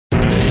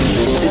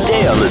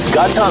Today on The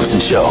Scott Thompson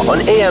Show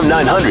on AM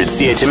 900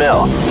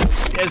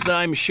 CHML. As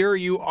I'm sure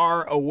you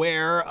are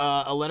aware,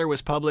 a letter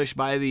was published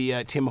by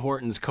the Tim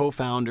Hortons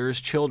co-founders'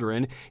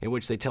 children in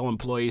which they tell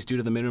employees due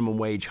to the minimum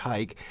wage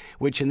hike,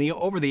 which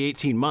over the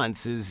 18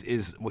 months is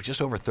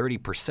just over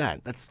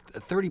 30%. That's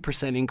a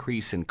 30%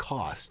 increase in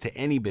cost to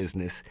any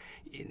business.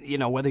 You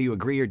know, whether you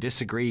agree or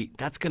disagree,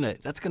 that's gonna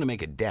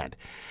make a dent.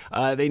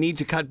 They need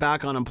to cut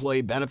back on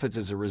employee benefits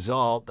as a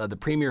result. The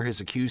Premier has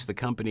accused the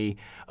company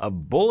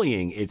of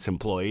bullying its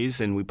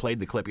employees, and we played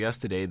the clip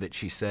yesterday that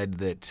she said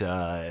that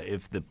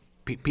if the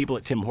people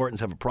at Tim Hortons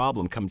have a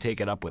problem, come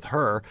take it up with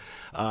her.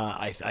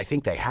 I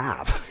think they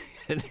have.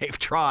 They've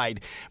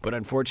tried, but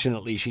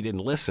unfortunately she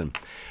didn't listen.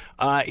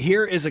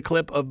 Here is a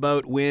clip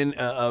about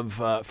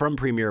from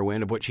Premier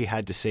Wynne of what she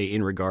had to say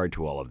in regard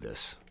to all of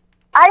this.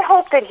 I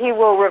hope that he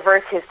will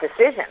reverse his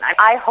decision.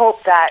 I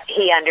hope that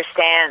he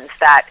understands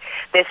that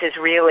this is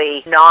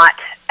really not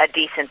a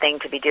decent thing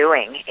to be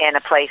doing in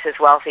a place as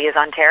wealthy as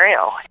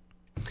Ontario.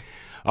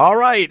 All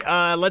right,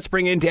 let's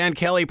bring in Dan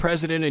Kelly,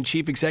 President and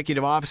Chief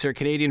Executive Officer,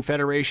 Canadian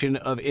Federation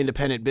of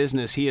Independent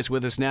Business. He is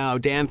with us now.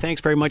 Dan,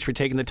 thanks very much for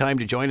taking the time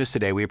to join us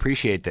today. We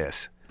appreciate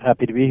this.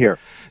 Happy to be here.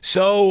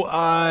 So,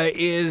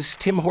 is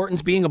Tim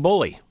Hortons being a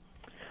bully?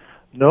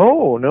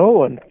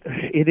 No, and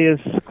it is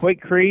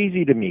quite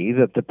crazy to me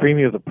that the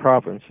Premier of the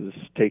province has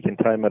taken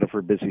time out of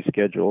her busy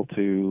schedule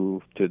to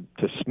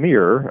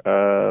smear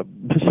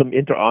some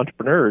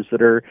entrepreneurs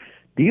that are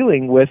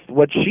dealing with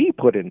what she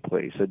put in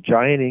place, a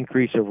giant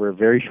increase over a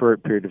very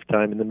short period of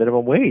time in the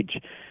minimum wage,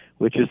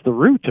 which is the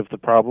root of the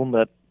problem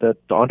that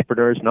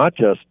entrepreneurs, not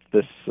just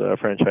this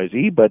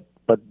franchisee, but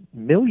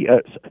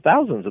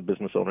thousands of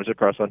business owners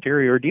across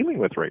Ontario are dealing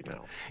with right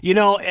now. You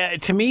know,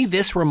 to me,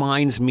 this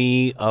reminds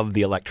me of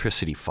the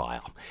electricity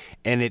file.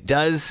 And it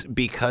does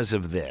because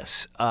of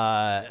this.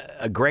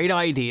 A great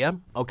idea,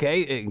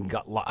 okay? It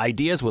got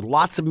ideas with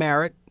lots of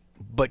merit,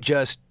 but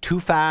just too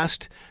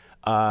fast,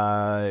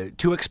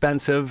 too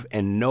expensive,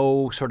 and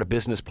no sort of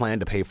business plan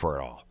to pay for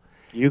it all.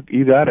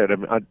 You got it.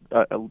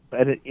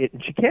 And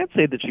she can't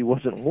say that she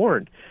wasn't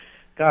warned.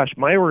 Gosh,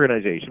 my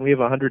organization, we have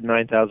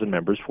 109,000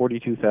 members,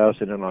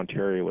 42,000 in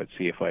Ontario at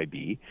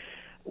CFIB.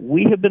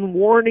 We have been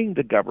warning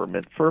the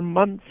government for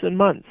months and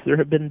months. There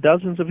have been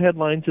dozens of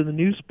headlines in the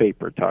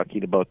newspaper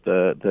talking about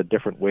the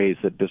different ways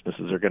that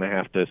businesses are going to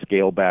have to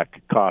scale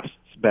back costs,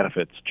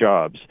 benefits,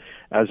 jobs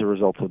as a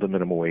result of the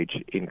minimum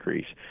wage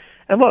increase.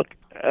 And look,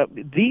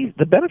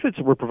 the benefits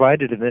that were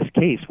provided in this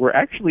case were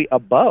actually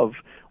above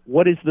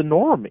what is the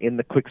norm in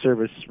the quick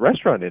service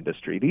restaurant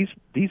industry.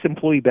 These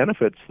employee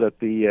benefits that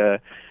the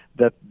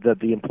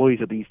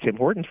employees of these Tim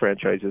Hortons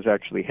franchises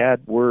actually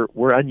had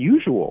were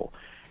unusual.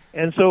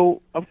 And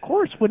so, of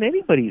course, when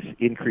anybody's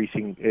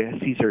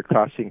sees their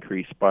costs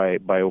increase by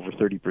over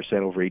 30%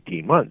 over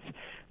 18 months,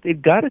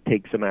 they've got to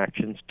take some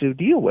actions to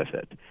deal with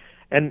it.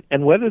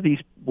 And whether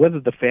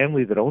the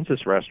family that owns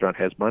this restaurant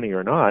has money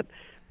or not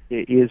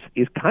is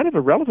kind of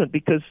irrelevant,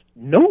 because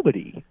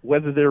nobody,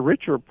 whether they're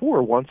rich or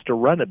poor, wants to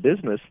run a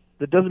business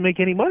that doesn't make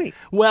any money.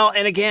 Well,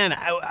 and again,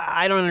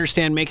 I don't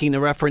understand making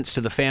the reference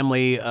to the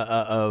family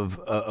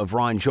of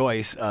Ron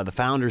Joyce, the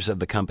founders of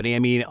the company. I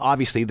mean,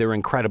 obviously they're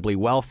incredibly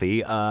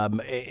wealthy,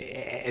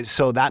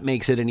 so that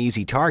makes it an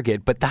easy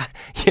target. But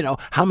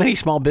how many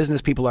small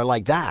business people are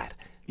like that?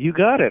 You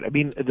got it. I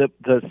mean,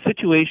 the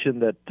situation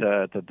that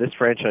this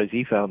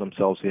franchisee found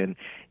themselves in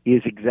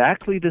is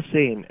exactly the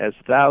same as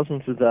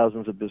thousands and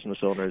thousands of business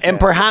owners. And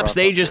perhaps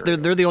they're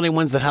the only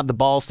ones that have the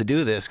balls to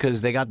do this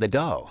because they got the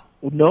dough.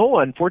 No,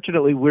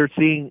 unfortunately, we're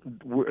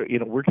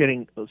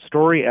getting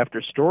story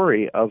after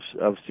story of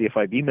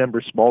CFIB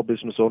members, small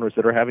business owners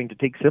that are having to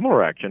take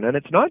similar action, and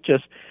it's not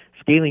just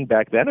scaling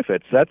back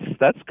benefits.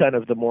 That's kind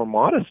of the more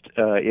modest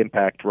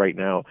impact right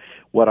now.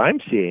 What I'm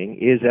seeing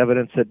is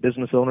evidence that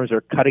business owners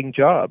are cutting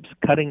jobs,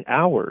 cutting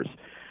hours.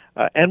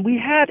 And we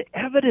had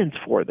evidence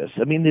for this.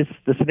 I mean,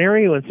 the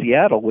scenario in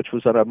Seattle, which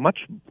was at a much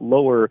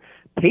lower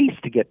pace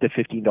to get to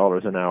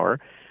 $15 an hour,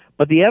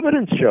 but the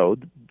evidence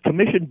showed,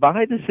 commissioned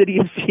by the city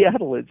of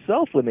Seattle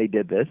itself when they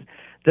did this,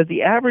 that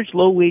the average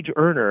low-wage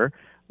earner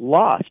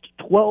lost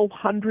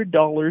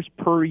 $1,200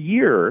 per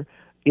year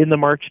in the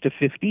March to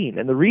 15.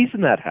 And the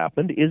reason that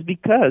happened is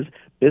because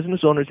business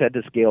owners had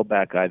to scale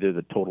back either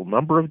the total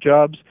number of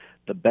jobs,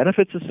 the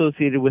benefits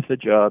associated with the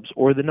jobs,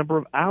 or the number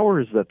of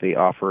hours that they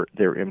offer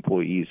their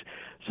employees.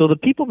 So the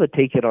people that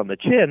take it on the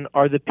chin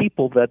are the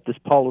people that this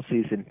policy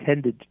is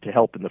intended to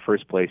help in the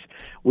first place,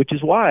 which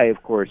is why,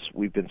 of course,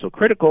 we've been so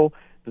critical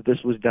that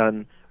this was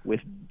done with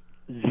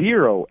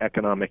zero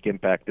economic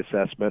impact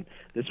assessment.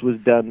 This was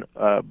done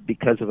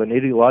because of an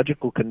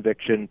ideological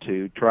conviction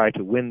to try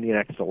to win the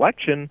next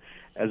election,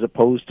 as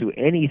opposed to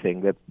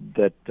anything that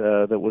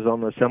was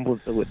on the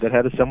semblance that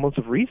had a semblance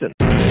of reason.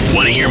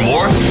 Want to hear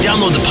more?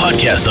 Download the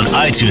podcast on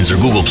iTunes or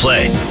Google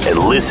Play and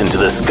listen to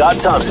The Scott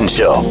Thompson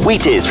Show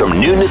weekdays from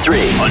noon to 3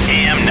 on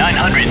AM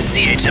 900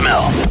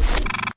 CHML.